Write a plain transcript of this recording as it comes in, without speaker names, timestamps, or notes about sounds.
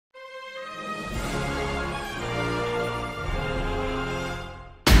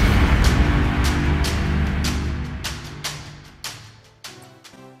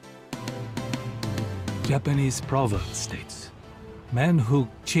Japanese proverb states, men who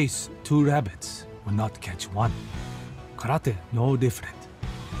chase two rabbits will not catch one. Karate, no different.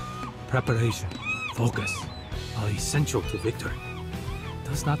 Preparation, focus are essential to victory.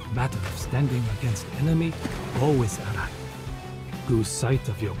 Does not matter if standing against enemy or with ally. Lose sight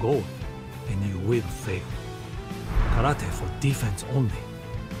of your goal, and you will fail. Karate for defense only.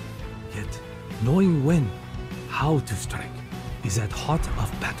 Yet, knowing when, how to strike, is at heart of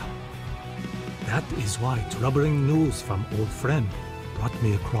battle. That is why troubling news from old friend brought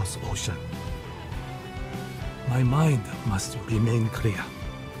me across ocean. My mind must remain clear.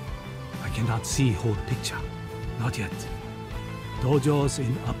 I cannot see whole picture, not yet. Dojos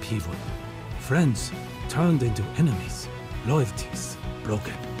in upheaval, friends turned into enemies, loyalties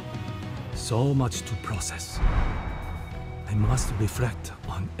broken. So much to process. I must reflect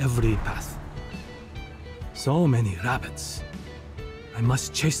on every path. So many rabbits. I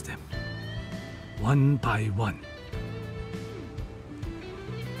must chase them, one by one.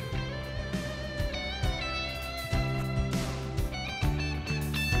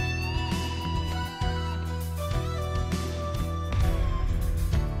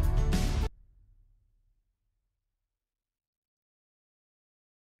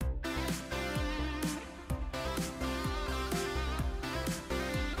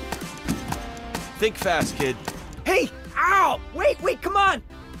 Think fast, kid. Hey! Ow! Wait, come on!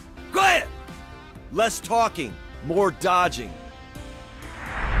 Go ahead! Less talking, more dodging.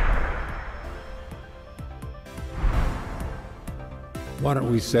 Why don't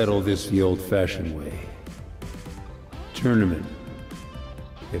we settle this the old-fashioned way? Tournament.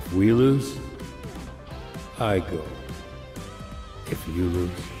 If we lose, I go. If you lose...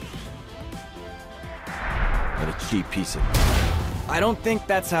 What a cheap piece of... I don't think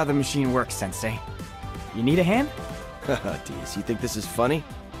that's how the machine works, Sensei. You need a hand? Haha, Deez, you think this is funny?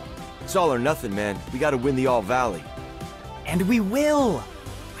 It's all or nothing, man. We gotta win the All Valley. And we will!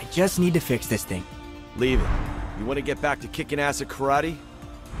 I just need to fix this thing. Leave it. You want to get back to kicking ass at karate?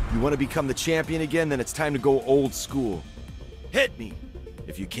 You want to become the champion again? Then it's time to go old school. Hit me,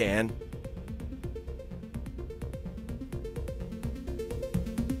 if you can.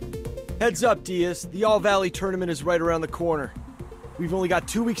 Heads up, Deez. The All Valley tournament is right around the corner. We've only got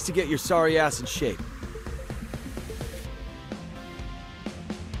 2 weeks to get your sorry ass in shape.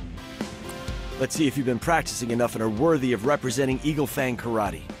 Let's see if you've been practicing enough and are worthy of representing Eagle Fang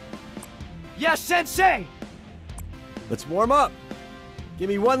Karate. Yes, Sensei! Let's warm up. Give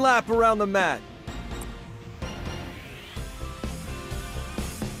me one lap around the mat.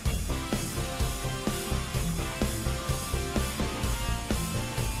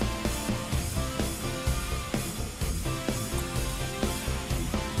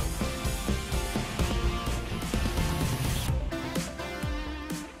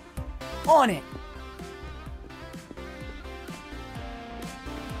 On it!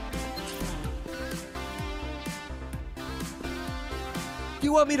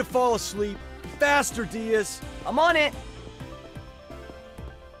 You want me to fall asleep? Faster, Deez! I'm on it!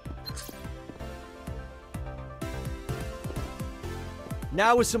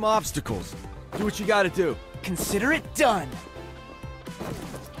 Now with some obstacles. Do what you gotta do. Consider it done!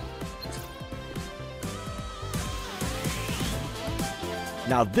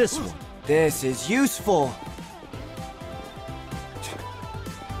 Now this one. This is useful!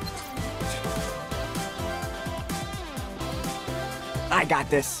 I got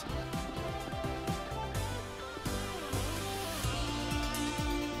this.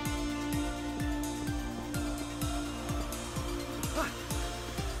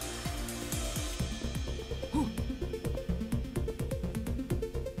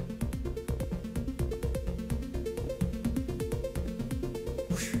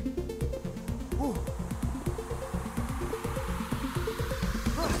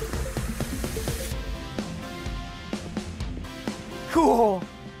 Cool!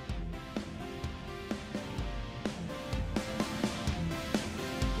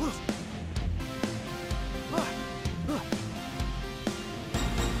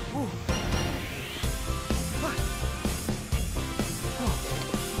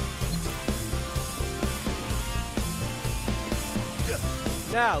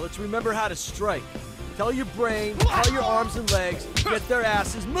 Now, let's remember how to strike. Tell your brain, tell your arms and legs, get their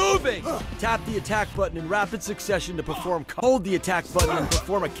asses moving! Tap the attack button in rapid succession to perform... Hold the attack button and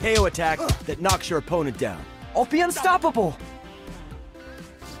perform a KO attack that knocks your opponent down. I'll be unstoppable!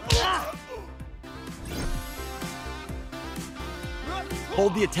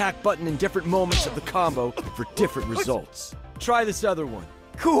 Hold the attack button in different moments of the combo for different results. Try this other one.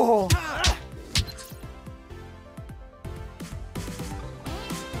 Cool!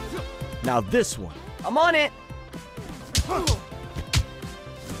 Now this one. I'm on it!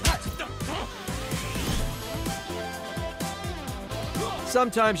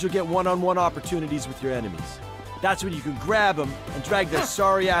 Sometimes you'll get one-on-one opportunities with your enemies. That's when you can grab them and drag their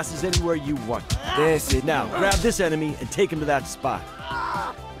sorry asses anywhere you want. This is... Now, grab this enemy and take him to that spot.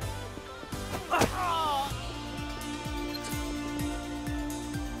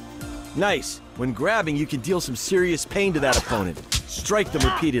 Nice. When grabbing, you can deal some serious pain to that opponent. Strike them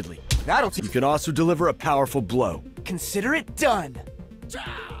repeatedly. That'll You can also deliver a powerful blow. Consider it done!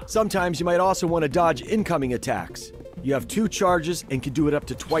 Sometimes you might also want to dodge incoming attacks. You have 2 charges and can do it up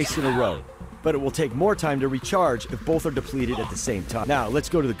to twice in a row. But it will take more time to recharge if both are depleted at the same time. Now, let's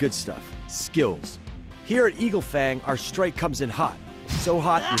go to the good stuff. Skills. Here at Eagle Fang, our strike comes in hot. So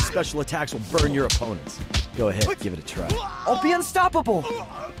hot, your special attacks will burn your opponents. Go ahead, give it a try. I'll be unstoppable!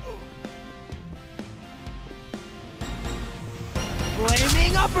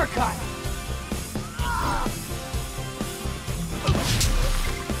 Flaming uppercut!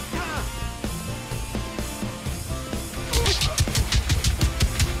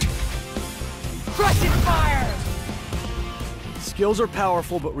 Crushing fire! Skills are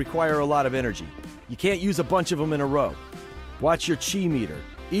powerful but require a lot of energy. You can't use a bunch of them in a row. Watch your chi meter.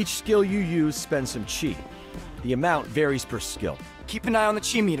 Each skill you use spends some chi. The amount varies per skill. Keep an eye on the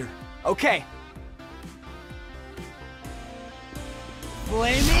chi meter. Okay.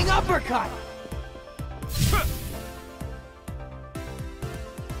 Flaming uppercut!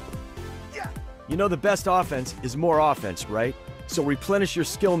 You know the best offense is more offense, right? So replenish your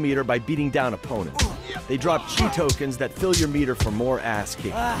skill meter by beating down opponents. They drop chi tokens that fill your meter for more ass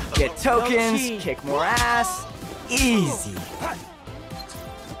kicking. Get tokens, kick more ass. Easy.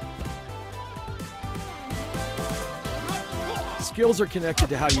 Skills are connected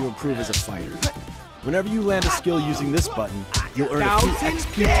to how you improve as a fighter. Whenever you land a skill using this button, you'll earn a few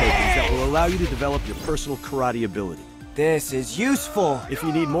XP tokens that will allow you to develop your personal karate ability. This is useful. If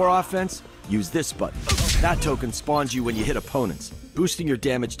you need more offense, use this button. That token spawns you when you hit opponents, boosting your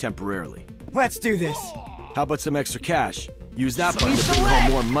damage temporarily. Let's do this. How about some extra cash? Use that button to bring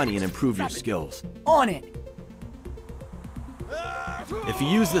home more money and improve your skills. On it. If you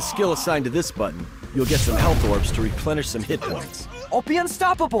use the skill assigned to this button, you'll get some health orbs to replenish some hit points. I'll be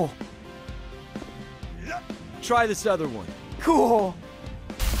unstoppable. Try this other one. Cool.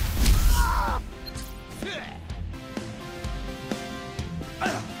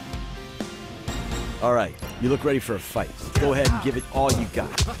 All right, you look ready for a fight. Go ahead and give it all you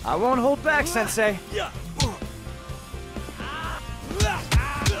got. I won't hold back, Sensei.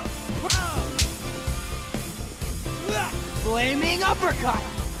 Flaming uppercut!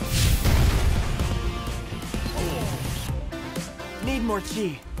 Need more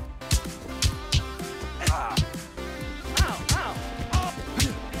chi.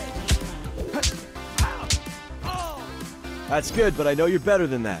 That's good, but I know you're better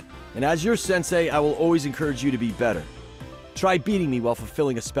than that. And as your sensei, I will always encourage you to be better. Try beating me while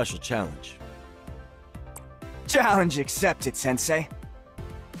fulfilling a special challenge. Challenge accepted, Sensei.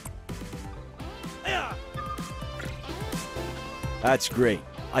 That's great.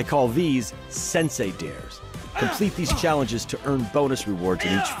 I call these Sensei Dares. Complete these challenges to earn bonus rewards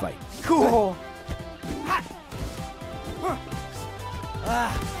in each fight. Cool.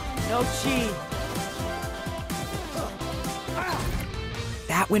 No chi.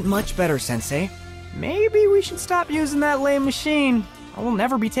 That went much better, Sensei. Maybe we should stop using that lame machine. I will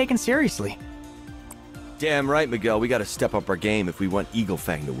never be taken seriously. Damn right, Miguel. We gotta step up our game if we want Eagle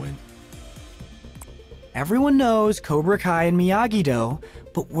Fang to win. Everyone knows Cobra Kai and Miyagi-Do,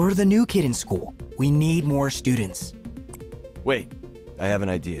 but we're the new kid in school. We need more students. Wait, I have an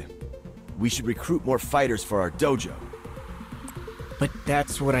idea. We should recruit more fighters for our dojo. But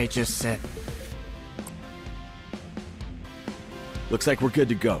that's what I just said. Looks like we're good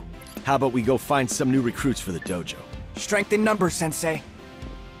to go. How about we go find some new recruits for the dojo? Strength in numbers, Sensei.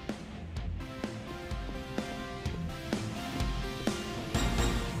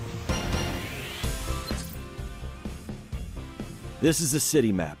 This is the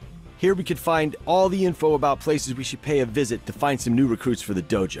city map. Here we could find all the info about places we should pay a visit to find some new recruits for the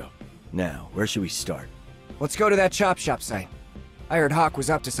dojo. Now, where should we start? Let's go to that chop shop site. I heard Hawk was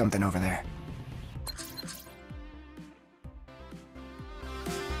up to something over there.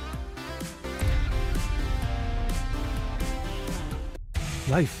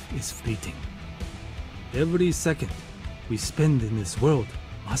 Life is fleeting. Every second we spend in this world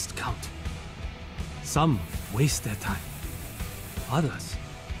must count. Some waste their time. Others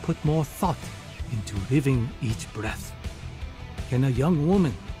put more thought into living each breath. Can a young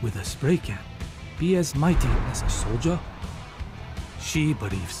woman with a spray can be as mighty as a soldier? She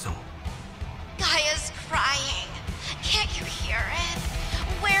believes so. Gaia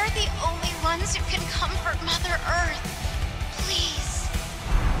who can comfort Mother Earth. Please.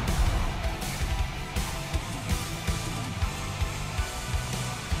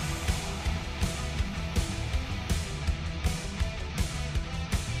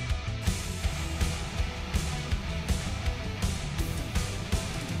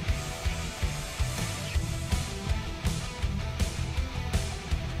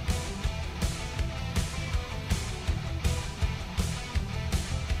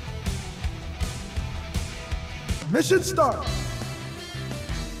 Mission start!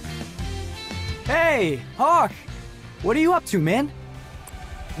 Hey, Hawk! What are you up to, man?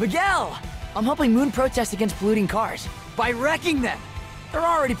 Miguel! I'm helping Moon protest against polluting cars by wrecking them. They're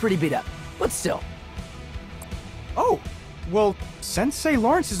already pretty beat up, but still. Oh, well, Sensei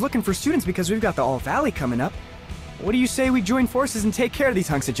Lawrence is looking for students because we've got the All Valley coming up. What do you say we join forces and take care of these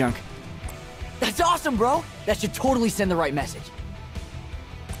hunks of junk? That's awesome, bro! That should totally send the right message.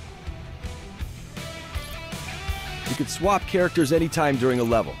 You can swap characters anytime during a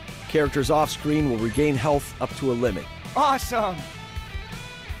level. Characters off-screen will regain health up to a limit. Awesome!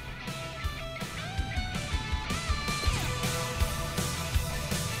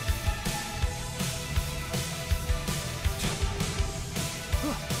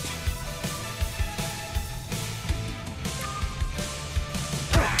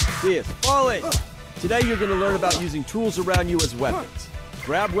 Yes, fall in! Today you're going to learn about using tools around you as weapons.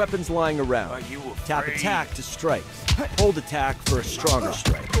 Grab weapons lying around. Tap attack to strike. Hold attack for a stronger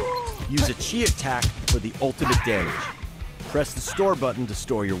strike. Use a chi attack for the ultimate damage. Press the store button to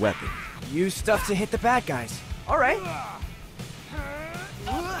store your weapon. Use stuff to hit the bad guys. All right.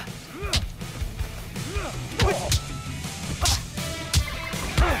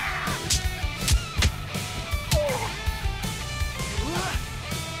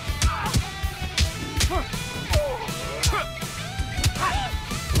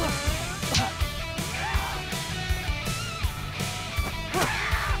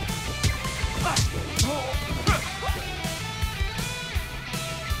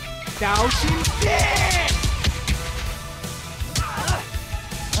 Dousing Fist!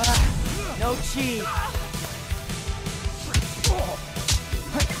 No chi.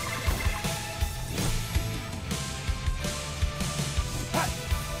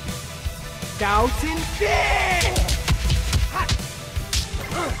 Dousing Fist!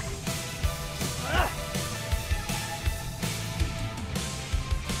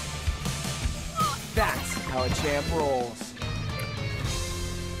 That's how a champ rolls.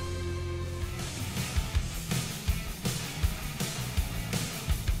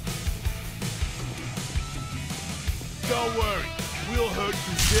 Don't worry, we'll hurt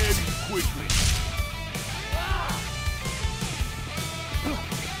you very quickly.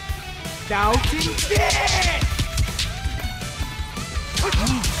 Dousing Fist!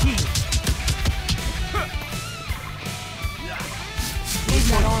 Leave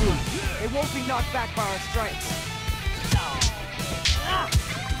that on me. It won't be knocked back by our strikes.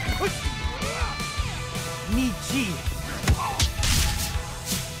 Need chi.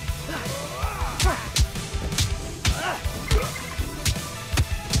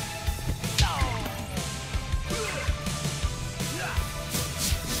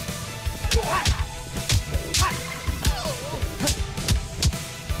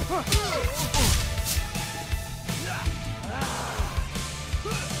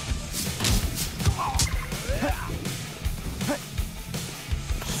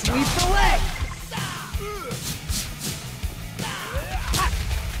 Sweep the leg!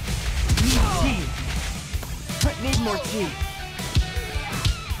 Need chi. Need more chi.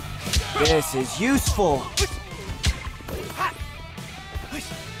 This is useful.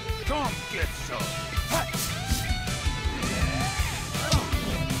 Come get some.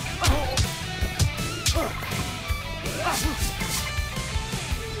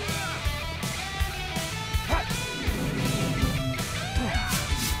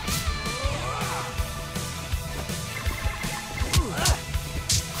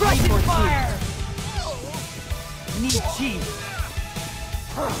 Crushing fire! Need chi.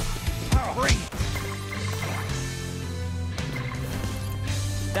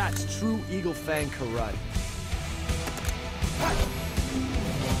 That's true Eagle Fang karate.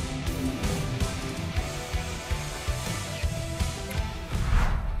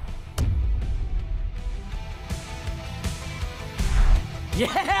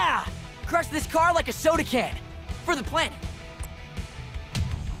 Yeah! Crush this car like a soda can. For the planet.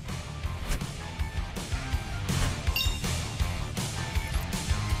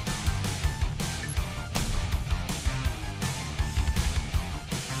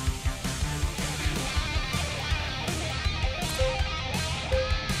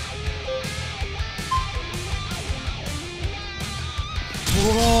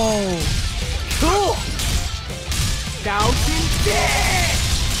 Whoa! Cool! Thousand dead!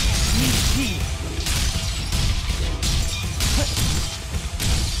 Easy.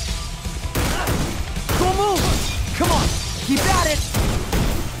 Cool move! Come on, keep at it!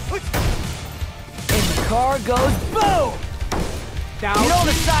 And the car goes boom! Down. Get on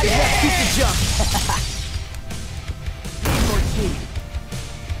the side of that piece of junk! Need more key.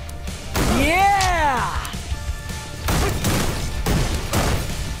 Yeah!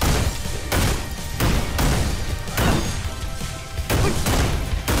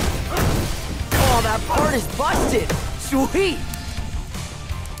 Oh, that part is busted! Sweet!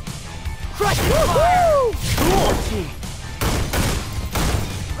 Crush it! Woohoo! Cool! Gee.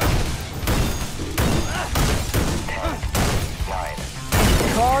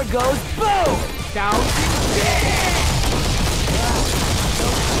 Car goes boom! Down.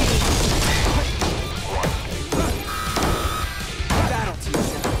 Battle team.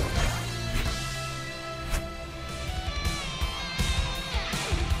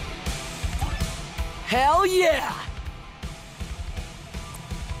 Hell yeah!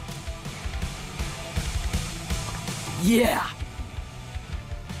 Yeah!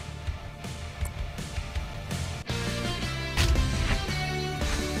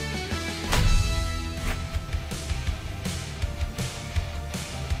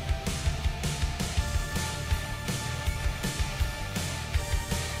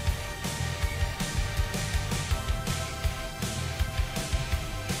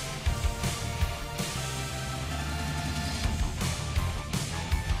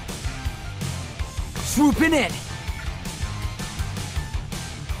 Swooping in!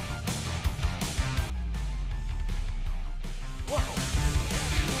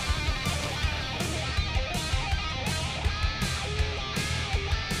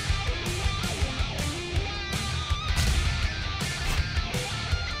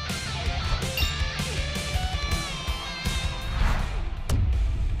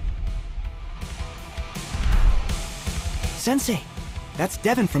 Sensei, that's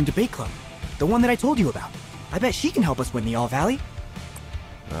Devin from Debate Club. The one that I told you about. I bet she can help us win the All Valley.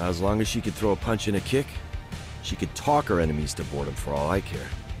 As long as she could throw a punch and a kick, she could talk her enemies to boredom for all I care.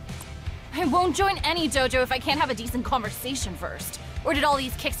 I won't join any dojo if I can't have a decent conversation first. Or did all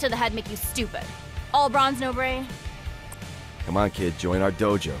these kicks to the head make you stupid? All bronze, no brain? Come on, kid, join our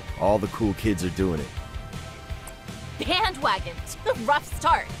dojo. All the cool kids are doing it. Bandwagon. Rough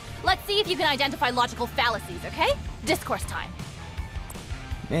start. Let's see if you can identify logical fallacies, okay? Discourse time.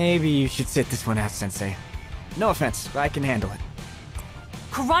 Maybe you should sit this one out, Sensei. No offense, I can handle it.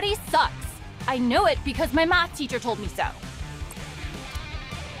 Karate sucks. I know it because my math teacher told me so.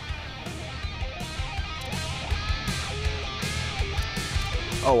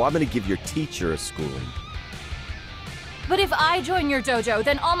 Oh, I'm gonna give your teacher a schooling. But if I join your dojo,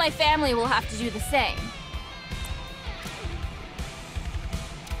 then all my family will have to do the same.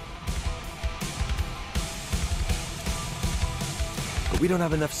 But we don't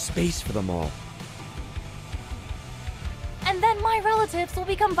have enough space for them all. And then my relatives will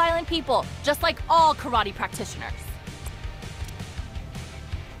become violent people, just like all karate practitioners.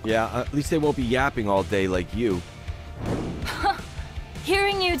 Yeah, at least they won't be yapping all day like you.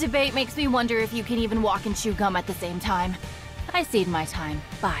 Hearing you debate makes me wonder if you can even walk and chew gum at the same time. I cede my time.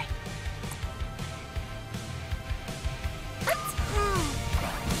 Bye.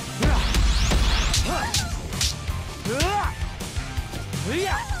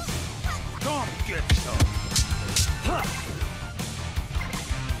 Come get some.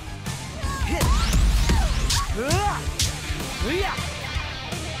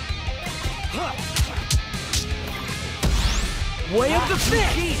 Way of the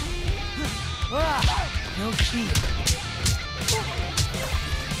fist! No cheat.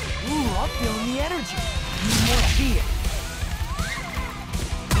 Ooh, I'm feeling the energy. Need more cheat.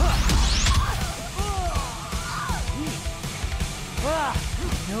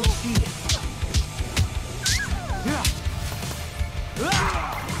 No cheat.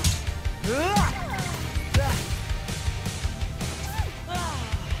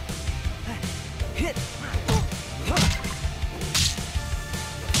 Hit.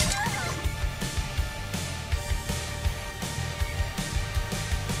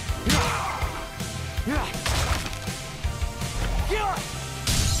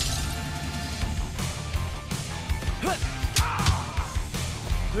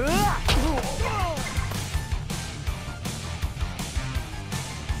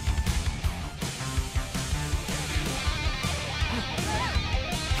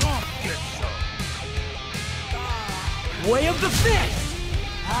 Come get some. Way of the fist!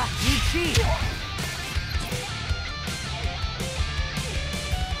 You cheat!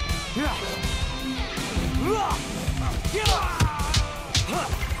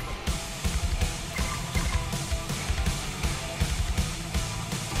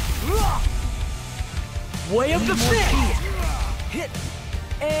 Way of the fist! Hit!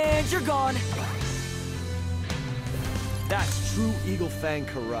 And you're gone! That's true Eagle Fang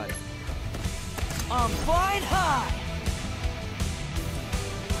karate. I'm flying high!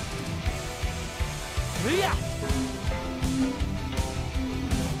 Yeah!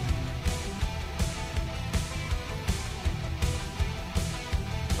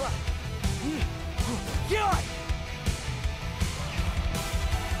 Yeah!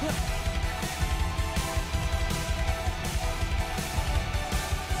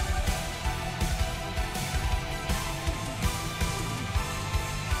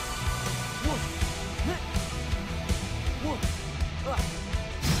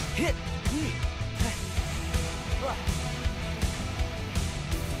 Hit!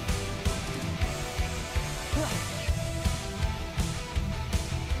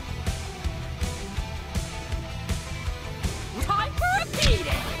 Time for a beating!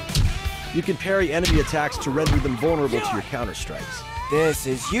 You can parry enemy attacks to render them vulnerable to your counter strikes. This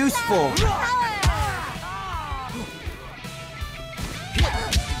is useful.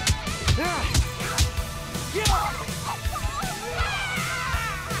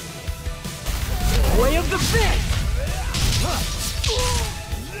 Way of the fist!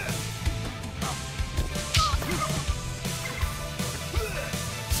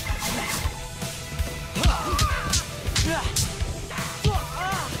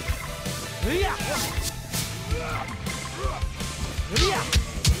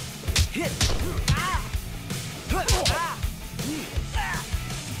 Hit!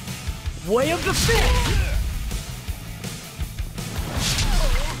 Way of the fist!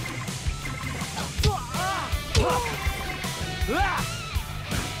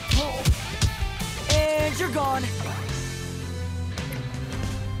 And you're gone.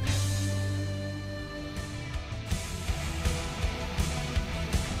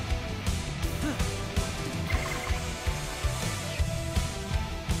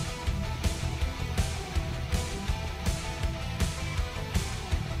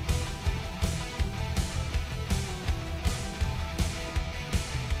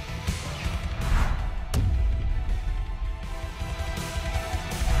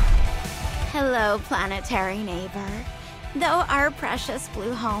 Hello, planetary neighbor. Though our precious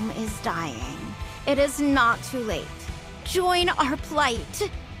blue home is dying, it is not too late. Join our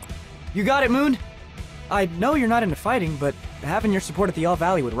plight. You got it, Moon. I know you're not into fighting, but having your support at the All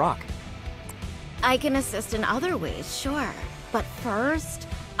Valley would rock. I can assist in other ways, sure. But first,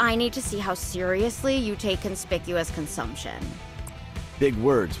 I need to see how seriously you take conspicuous consumption. Big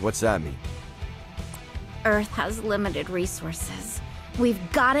words, what's that mean? Earth has limited resources.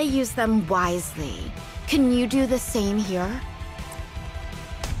 We've gotta use them wisely. Can you do the same here?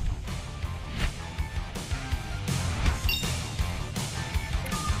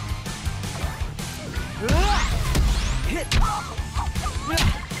 Hit!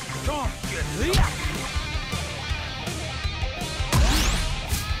 Don't get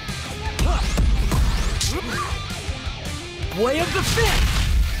Way of the fist!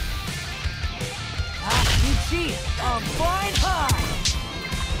 You cheat! I'm flying high!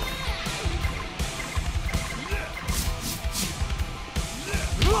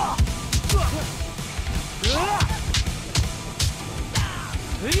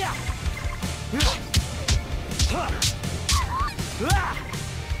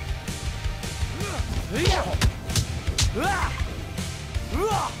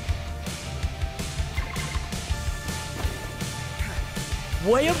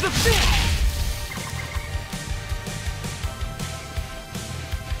 Way of the fist!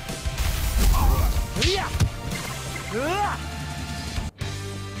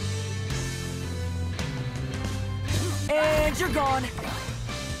 And you're gone.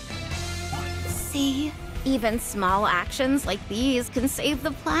 See? Even small actions like these can save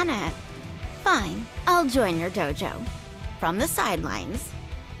the planet. Fine, I'll join your dojo. From the sidelines.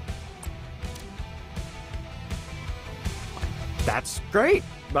 That's great.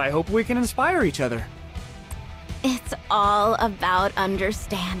 I hope we can inspire each other. It's all about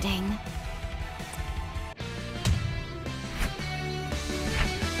understanding.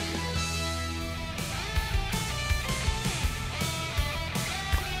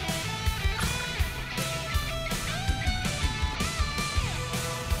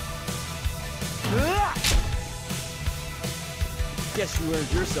 Guess you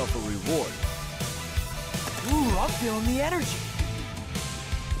earned yourself a reward. Ooh, I'm feeling the energy.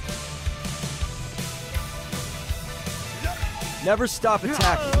 Never stop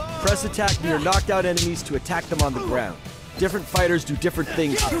attacking. Press attack near knocked out enemies to attack them on the ground. Different fighters do different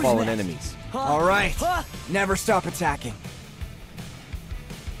things to fallen enemies. All right. Never stop attacking.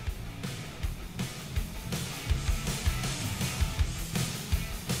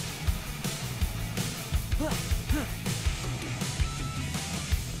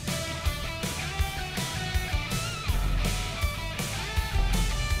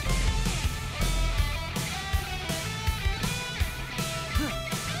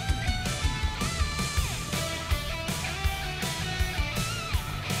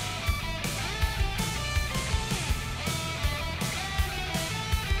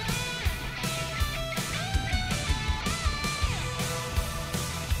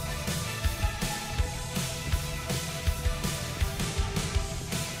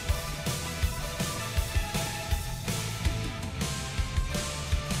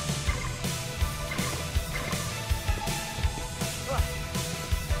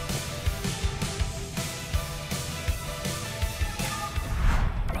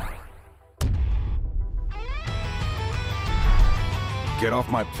 Get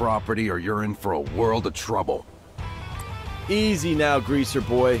off my property or you're in for a world of trouble. Easy now, greaser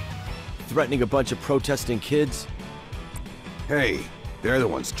boy. Threatening a bunch of protesting kids? Hey, they're the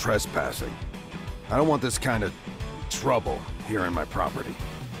ones trespassing. I don't want this kind of trouble here on my property.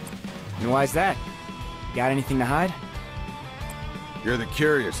 And why's that? Got anything to hide? You're the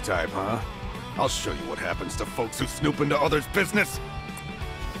curious type, huh? I'll show you what happens to folks who snoop into others' business.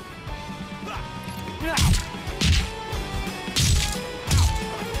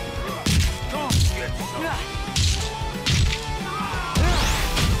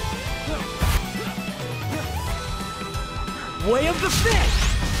 Way of the fish!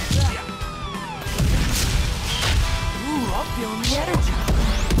 Ooh, I'm feeling the energy.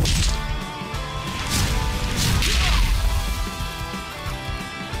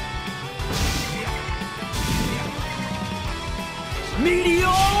 Meteor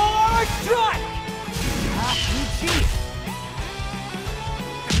strike! Cheese.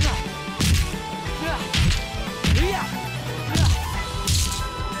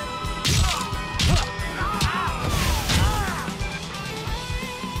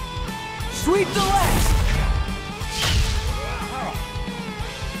 Sweep the legs!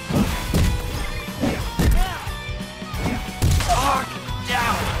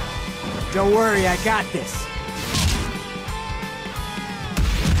 Don't worry, I got this.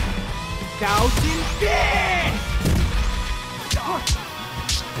 Thousand Fish!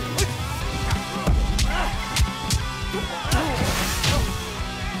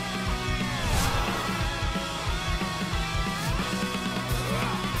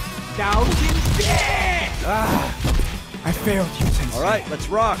 Thousand Fish! I failed you, Sensei. All right, let's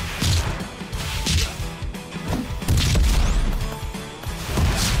rock.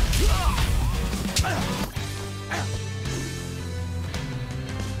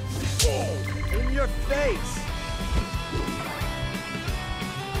 In your face!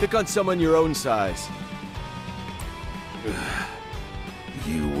 Pick on someone your own size.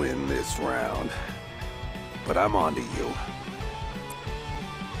 You win this round, but I'm on to you.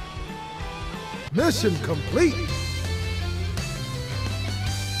 Mission complete!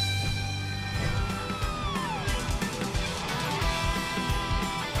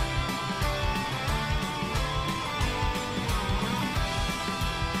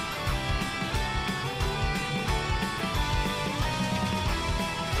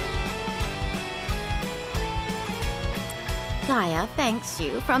 Gaia thanks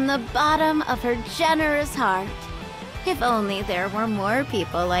you from the bottom of her generous heart. If only there were more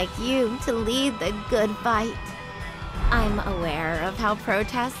people like you to lead the good fight. I'm aware of how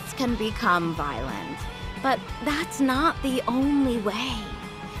protests can become violent, but that's not the only way.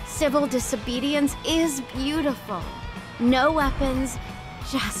 Civil disobedience is beautiful. No weapons,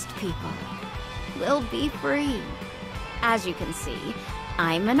 just people. We'll be free. As you can see,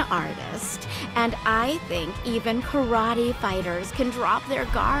 I'm an artist, and I think even karate fighters can drop their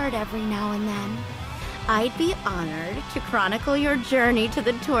guard every now and then. I'd be honored to chronicle your journey to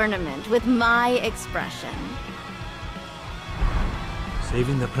the tournament with my expression.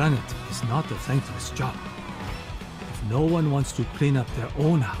 Saving the planet is not a thankless job. If no one wants to clean up their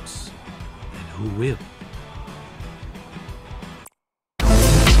own house, then who will?